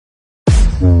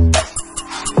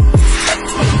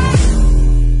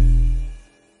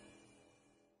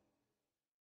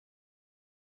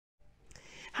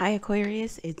Hi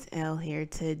Aquarius, it's Elle here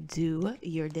to do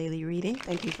your daily reading.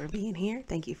 Thank you for being here.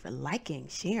 Thank you for liking,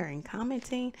 sharing,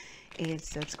 commenting, and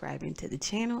subscribing to the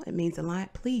channel. It means a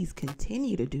lot. Please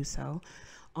continue to do so.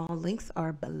 All links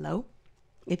are below.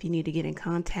 If you need to get in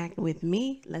contact with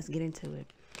me, let's get into it.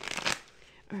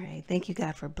 All right. Thank you,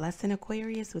 God, for blessing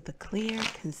Aquarius with a clear,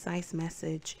 concise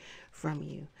message from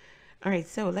you. All right.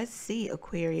 So let's see,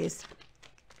 Aquarius.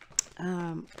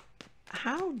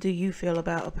 How do you feel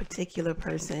about a particular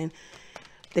person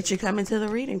that you're coming to the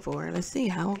reading for? Let's see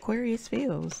how Aquarius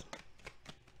feels.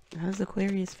 How does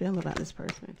Aquarius feel about this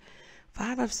person?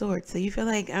 5 of Swords. So you feel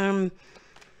like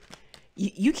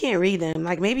you can't read them.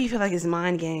 Like maybe you feel like it's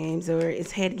mind games or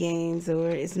it's head games or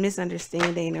it's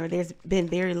misunderstanding or there's been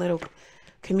very little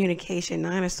communication.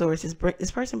 9 of Swords.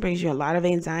 This person brings you a lot of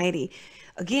anxiety.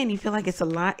 Again, you feel like it's a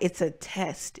lot. It's a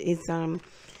test. It's a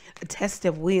test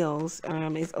of wills.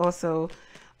 It's also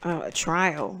a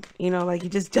trial, you know, like you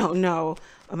just don't know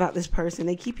about this person.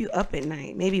 They keep you up at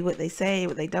night. Maybe what they say,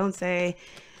 what they don't say,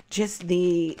 just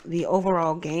the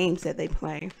overall games that they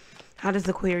play. How does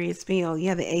Aquarius feel? You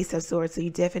have the Ace of Swords, so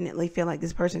you definitely feel like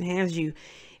this person has you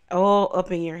all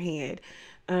up in your head.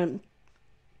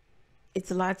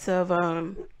 It's lots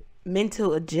of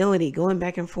mental agility going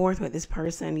back and forth with this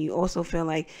person. You also feel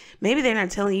like maybe they're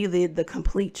not telling you the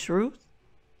complete truth,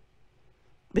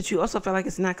 but you also feel like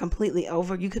it's not completely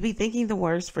over. You could be thinking the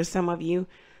worst for some of you.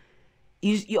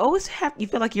 You always have, you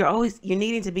feel like you're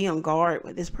needing to be on guard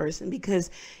with this person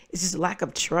because it's just lack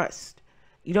of trust.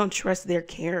 You don't trust their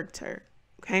character.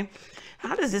 Okay.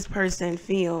 How does this person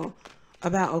feel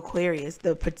about Aquarius?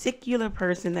 The particular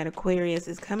person that Aquarius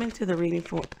is coming to the reading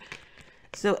for.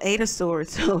 So 8 of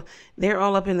Swords. So they're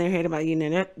all up in their head about you.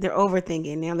 Now they're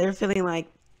overthinking. Now they're feeling like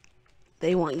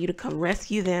they want you to come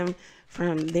rescue them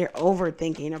from their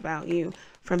overthinking about you,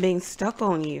 from being stuck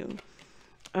on you.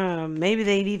 Maybe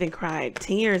they've even cried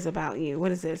tears about you.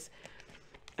 What is this?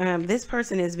 This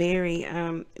person is very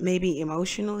maybe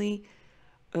emotionally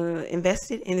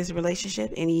invested in this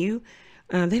relationship and you.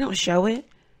 They don't show it.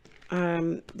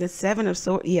 The 7 of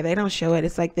Swords, yeah, they don't show it.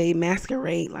 It's like they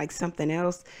masquerade like something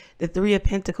else. The 3 of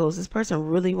Pentacles, this person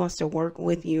really wants to work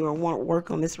with you or want to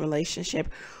work on this relationship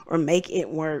or make it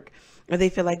work. Or they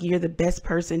feel like you're the best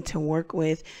person to work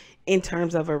with in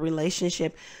terms of a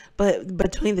relationship. But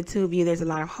between the two of you, there's a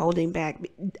lot of holding back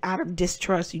out of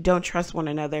distrust. You don't trust one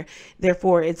another.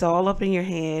 Therefore, it's all up in your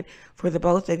head for the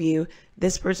both of you.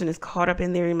 This person is caught up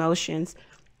in their emotions.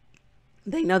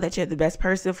 They know that you're the best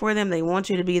person for them. They want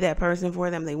you to be that person for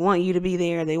them. They want you to be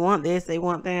there. They want this. They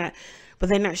want that. But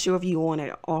they're not sure if you want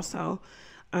it also.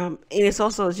 And it's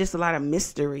also just a lot of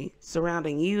mystery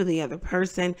surrounding you, the other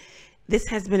person. This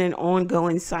has been an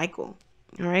ongoing cycle.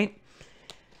 All right.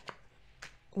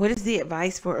 What is the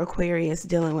advice for Aquarius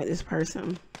dealing with this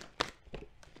person?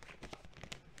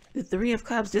 The 3 of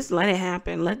Cups, just let it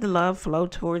happen. Let the love flow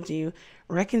towards you.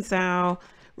 Reconcile,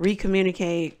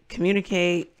 recommunicate,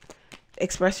 communicate,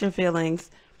 express your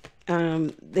feelings.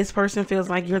 This person feels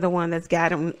like you're the one that's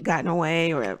gotten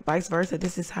away or vice versa.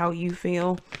 This is how you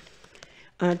feel.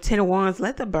 10 of Wands,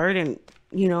 let the burden,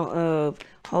 you know, of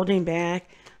holding back,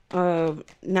 of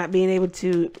not being able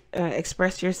to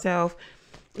express yourself,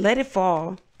 let it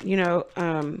fall. You know,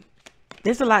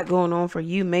 there's a lot going on for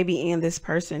you, maybe, and this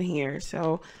person here.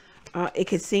 So it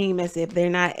could seem as if they're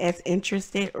not as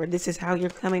interested, or this is how you're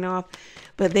coming off,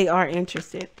 but they are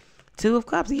interested. 2 of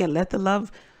Cups, yeah, let the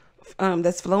love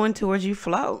that's flowing towards you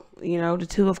flow. You know, the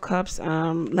 2 of Cups,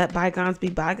 let bygones be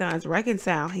bygones,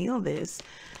 reconcile, heal this.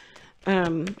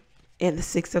 And the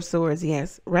 6 of Swords,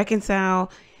 yes, reconcile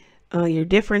your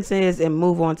differences and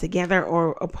move on together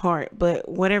or apart. But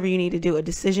whatever you need to do, a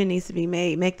decision needs to be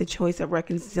made. Make the choice of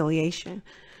reconciliation.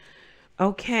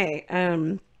 Okay.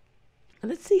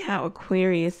 Let's see how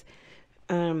Aquarius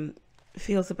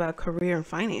feels about career and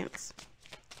finance.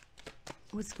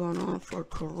 What's going on for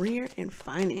career and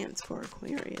finance for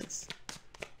Aquarius?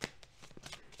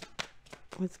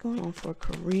 What's going on for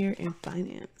career and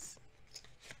finance?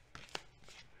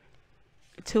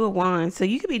 2 of Wands. So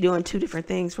you could be doing 2 different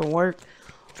things for work.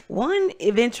 One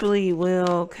eventually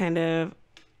will kind of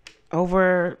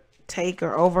overtake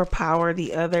or overpower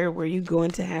the other, where you're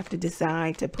going to have to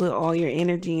decide to put all your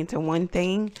energy into one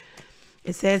thing.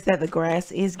 It says that the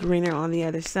grass is greener on the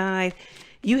other side.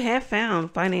 You have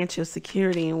found financial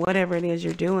security in whatever it is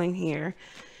you're doing here,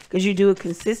 because you do it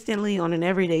consistently on an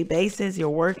everyday basis.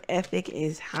 Your work ethic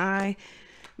is high.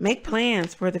 Make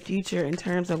plans for the future in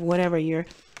terms of whatever your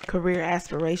career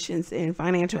aspirations and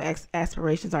financial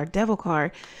aspirations are. Devil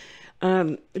card.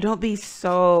 Don't be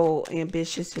so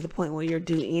ambitious to the point where you'll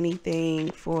do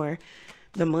anything for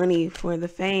the money, for the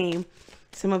fame.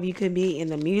 Some of you could be in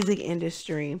the music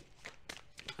industry.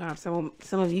 Some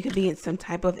of you could be in some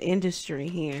type of industry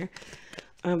here.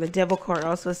 The Devil card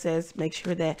also says make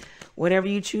sure that whatever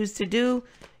you choose to do,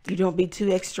 you don't be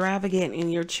too extravagant in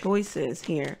your choices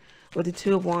here with the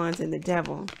Two of Wands and the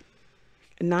Devil.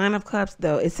 Nine of Cups,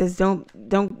 though, it says don't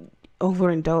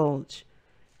overindulge.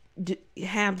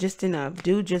 Have just enough,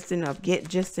 do just enough, get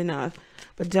just enough,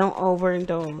 but don't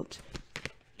overindulge.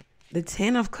 The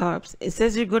Ten of Cups, it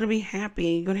says you're going to be happy,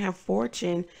 you're going to have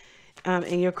fortune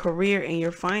in your career and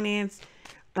your finance,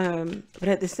 but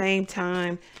at the same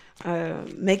time,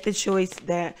 make the choice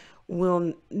that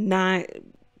will not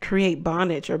create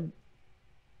bondage or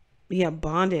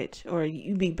bondage, or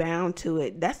you be bound to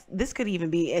it. This could even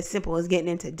be as simple as getting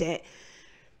into debt,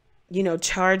 you know,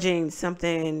 charging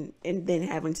something and then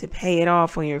having to pay it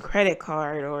off on your credit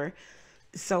card or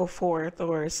so forth,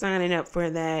 or signing up for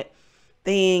that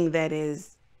thing that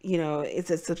is, you know, it's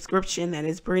a subscription that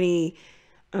is pretty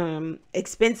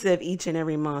expensive each and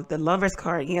every month. The Lovers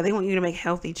card, you know, they want you to make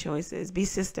healthy choices, be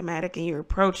systematic in your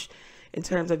approach in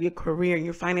terms of your career and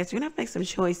your finance. You're gonna have to make some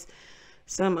choice,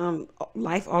 some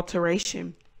life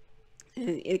alteration.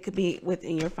 It could be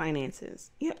within your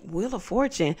finances. Yeah, Wheel of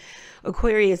Fortune,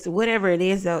 Aquarius, whatever it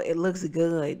is, though, it looks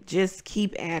good. Just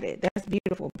keep at it. That's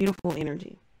beautiful, beautiful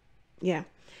energy. Yeah.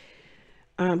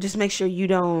 Just make sure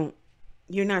you're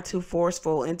not too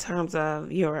forceful in terms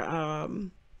of your,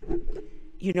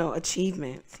 you know,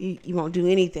 achievements. You won't do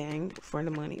anything for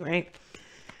the money, right?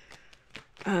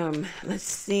 Let's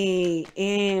see.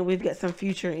 And we've got some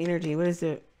future energy. What is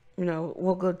it? You know,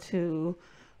 we'll go to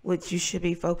what you should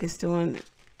be focused on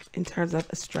in terms of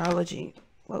astrology.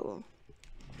 Whoa.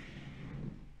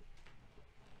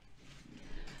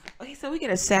 Okay, so we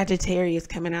get a Sagittarius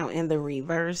coming out in the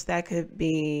reverse. That could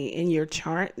be in your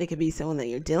chart. It could be someone that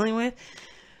you're dealing with.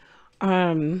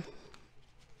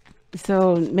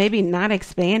 So maybe not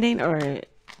expanding, or,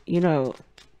 you know,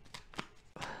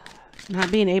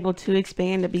 not being able to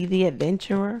expand, to be the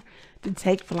adventurer, to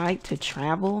take flight, to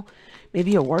travel.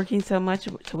 Maybe you're working so much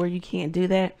to where you can't do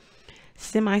that.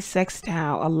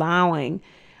 Semi-sextile, allowing,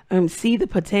 see the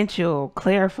potential,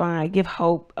 clarify, give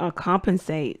hope,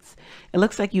 compensates. It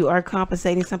looks like you are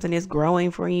compensating, something is growing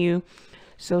for you.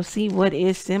 So see what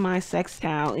is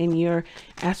semi-sextile in your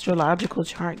astrological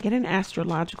chart. Get an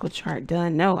astrological chart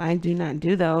done. No, I do not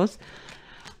do those.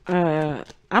 I'm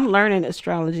learning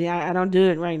astrology. I don't do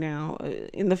it right now.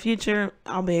 In the future,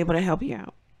 I'll be able to help you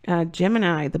out.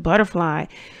 Gemini, the butterfly.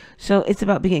 So it's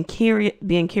about being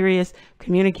curious,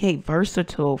 communicate,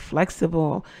 versatile,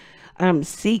 flexible,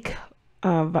 seek,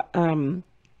 what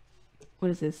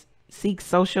is this? Seek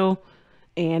social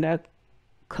and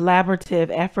collaborative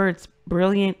efforts,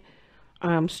 brilliant,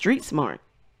 street smart,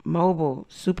 mobile,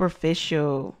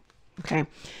 superficial. Okay.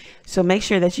 So make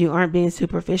sure that you aren't being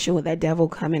superficial with that Devil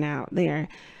coming out there.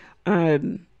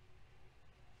 But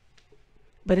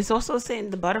it's also saying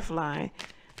the butterfly.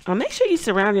 Make sure you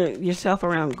surround yourself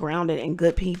around grounded and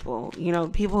good people. You know,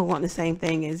 people who want the same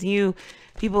thing as you.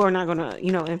 People are not going to,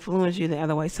 you know, influence you the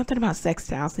other way. Something about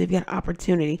sextile. So you've got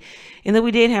opportunity. And then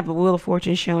we did have a Wheel of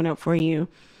Fortune showing up for you.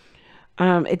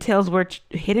 It tells where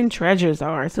hidden treasures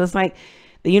are. So it's like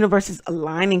the universe is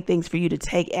aligning things for you to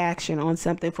take action on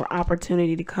something, for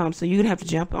opportunity to come. So you're going to have to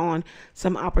jump on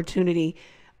some opportunity,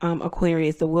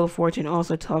 Aquarius. The Wheel of Fortune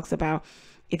also talks about,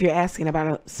 if you're asking about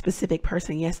a specific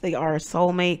person, yes, they are a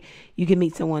soulmate. You can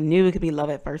meet someone new. It could be love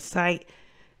at first sight.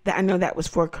 That, I know that was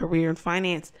for career and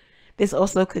finance. This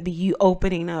also could be you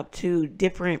opening up to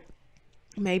different,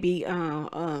 maybe,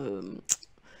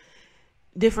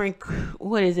 different,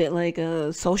 what is it, like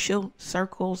social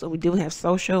circles. So we do have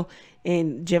social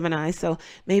in Gemini, so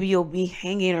maybe you'll be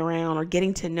hanging around or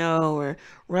getting to know or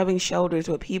rubbing shoulders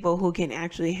with people who can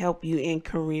actually help you in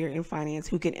career and finance,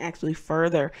 who can actually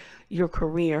further your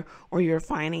career or your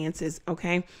finances.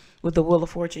 Okay, with the Wheel of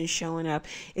Fortune showing up,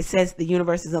 it says the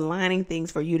universe is aligning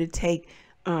things for you to take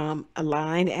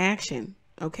aligned action.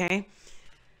 Okay.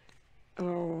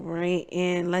 All right,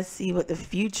 and let's see what the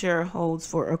future holds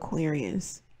for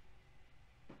Aquarius.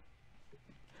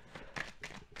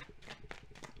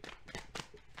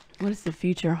 What does the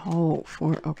future hold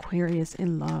for Aquarius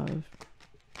in love?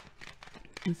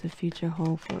 What's the future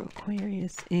hold for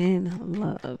Aquarius in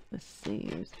love? Let's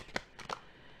see.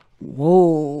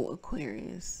 Whoa,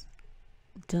 Aquarius.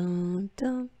 Dun,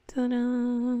 dun, dun,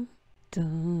 dun,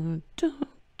 dun, dun,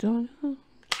 dun, dun.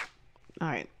 All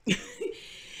right.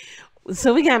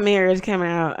 So we got marriage coming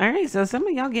out. All right, so some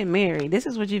of y'all get married. This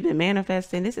is what you've been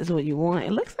manifesting. This is what you want.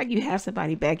 It looks like you have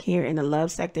somebody back here in the love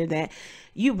sector that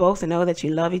you both know that you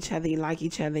love each other, you like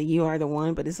each other, you are the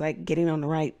one, but it's like getting on the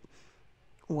right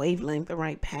wavelength, the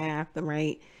right path, the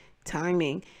right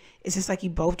timing. It's just like you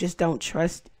both just don't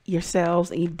trust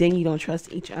yourselves, and then you don't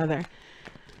trust each other.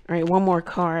 All right, one more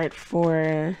card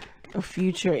for a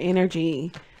future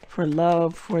energy, for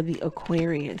love, for the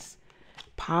Aquarius.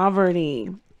 Poverty.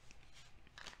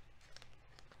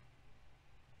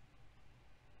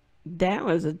 That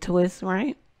was a twist,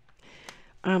 right?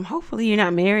 Hopefully you're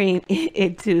not marrying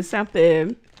into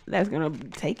something that's going to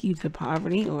take you to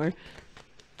poverty. Or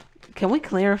can we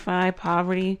clarify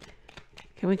poverty?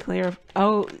 Can we clarify?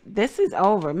 Oh, this is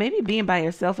over. Maybe being by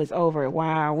yourself is over.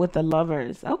 Wow, with the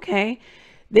Lovers. Okay.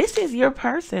 This is your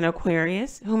person,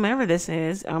 Aquarius, whomever this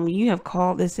is. You have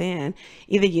called this in.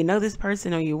 Either you know this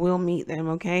person or you will meet them,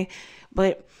 okay?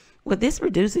 But with this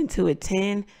reducing to a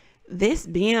 10, this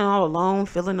being all alone,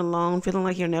 feeling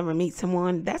like you'll never meet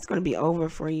someone, that's going to be over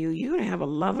for you. You're going to have a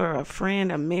lover, a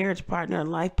friend, a marriage partner, a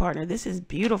life partner. This is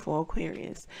beautiful,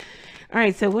 Aquarius. All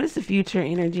right, so what is the future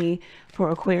energy for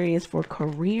Aquarius for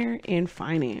career and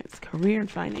finance? Career and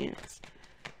finance.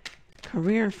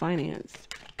 Career and finance.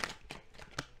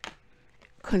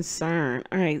 Concern.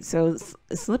 All right, so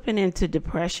slipping into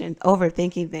depression,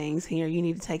 overthinking things here. You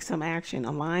need to take some action,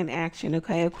 aligned action,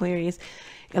 okay, Aquarius?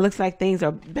 It looks like things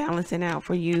are balancing out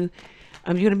for you.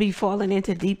 You're going to be falling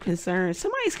into deep concern.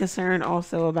 Somebody's concerned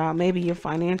also about maybe your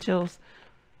financials.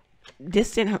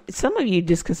 Distant. Some of you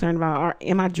just concerned about,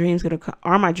 are my dreams going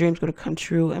to come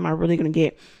true? Am I really going to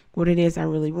get what it is I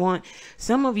really want?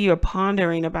 Some of you are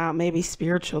pondering about maybe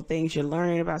spiritual things. You're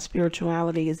learning about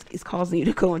spirituality. It's causing you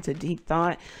to go into deep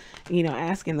thought, you know,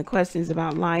 asking the questions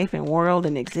about life and world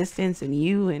and existence and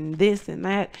you and this and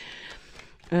that.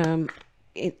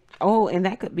 And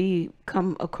that could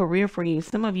become a career for you.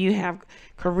 Some of you have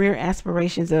career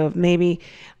aspirations of maybe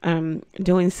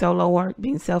doing solo work,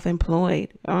 being self-employed,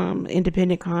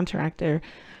 independent contractor.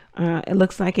 It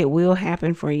looks like it will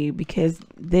happen for you because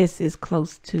this is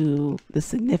close to the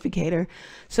significator.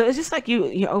 So it's just like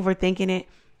you're overthinking it.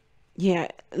 Yeah,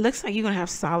 it looks like you're going to have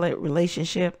solid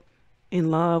relationship in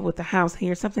love with the house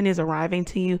here. Something is arriving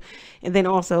to you. And then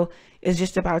also it's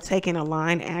just about taking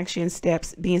aligned action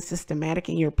steps, being systematic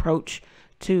in your approach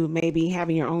to maybe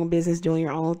having your own business, doing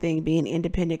your own thing, being an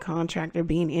independent contractor,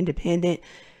 being independent.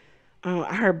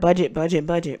 I heard budget.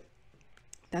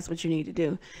 That's what you need to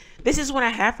do. This is what I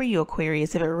have for you,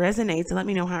 Aquarius. If it resonates, let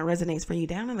me know how it resonates for you.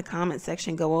 Down in the comment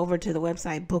section, go over to the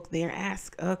website, book there,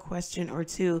 ask a question or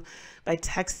two by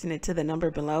texting it to the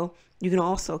number below. You can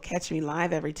also catch me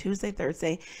live every Tuesday,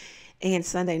 Thursday, and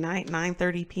Sunday night,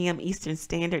 9:30 p.m. Eastern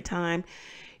Standard Time.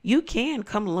 You can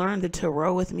come learn the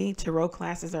tarot with me. Tarot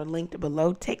classes are linked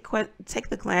below. Take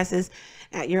the classes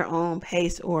at your own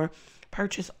pace, or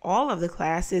purchase all of the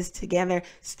classes together,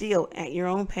 still at your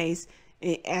own pace,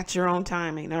 at your own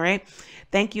timing. All right.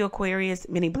 Thank you, Aquarius.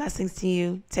 Many blessings to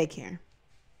you. Take care.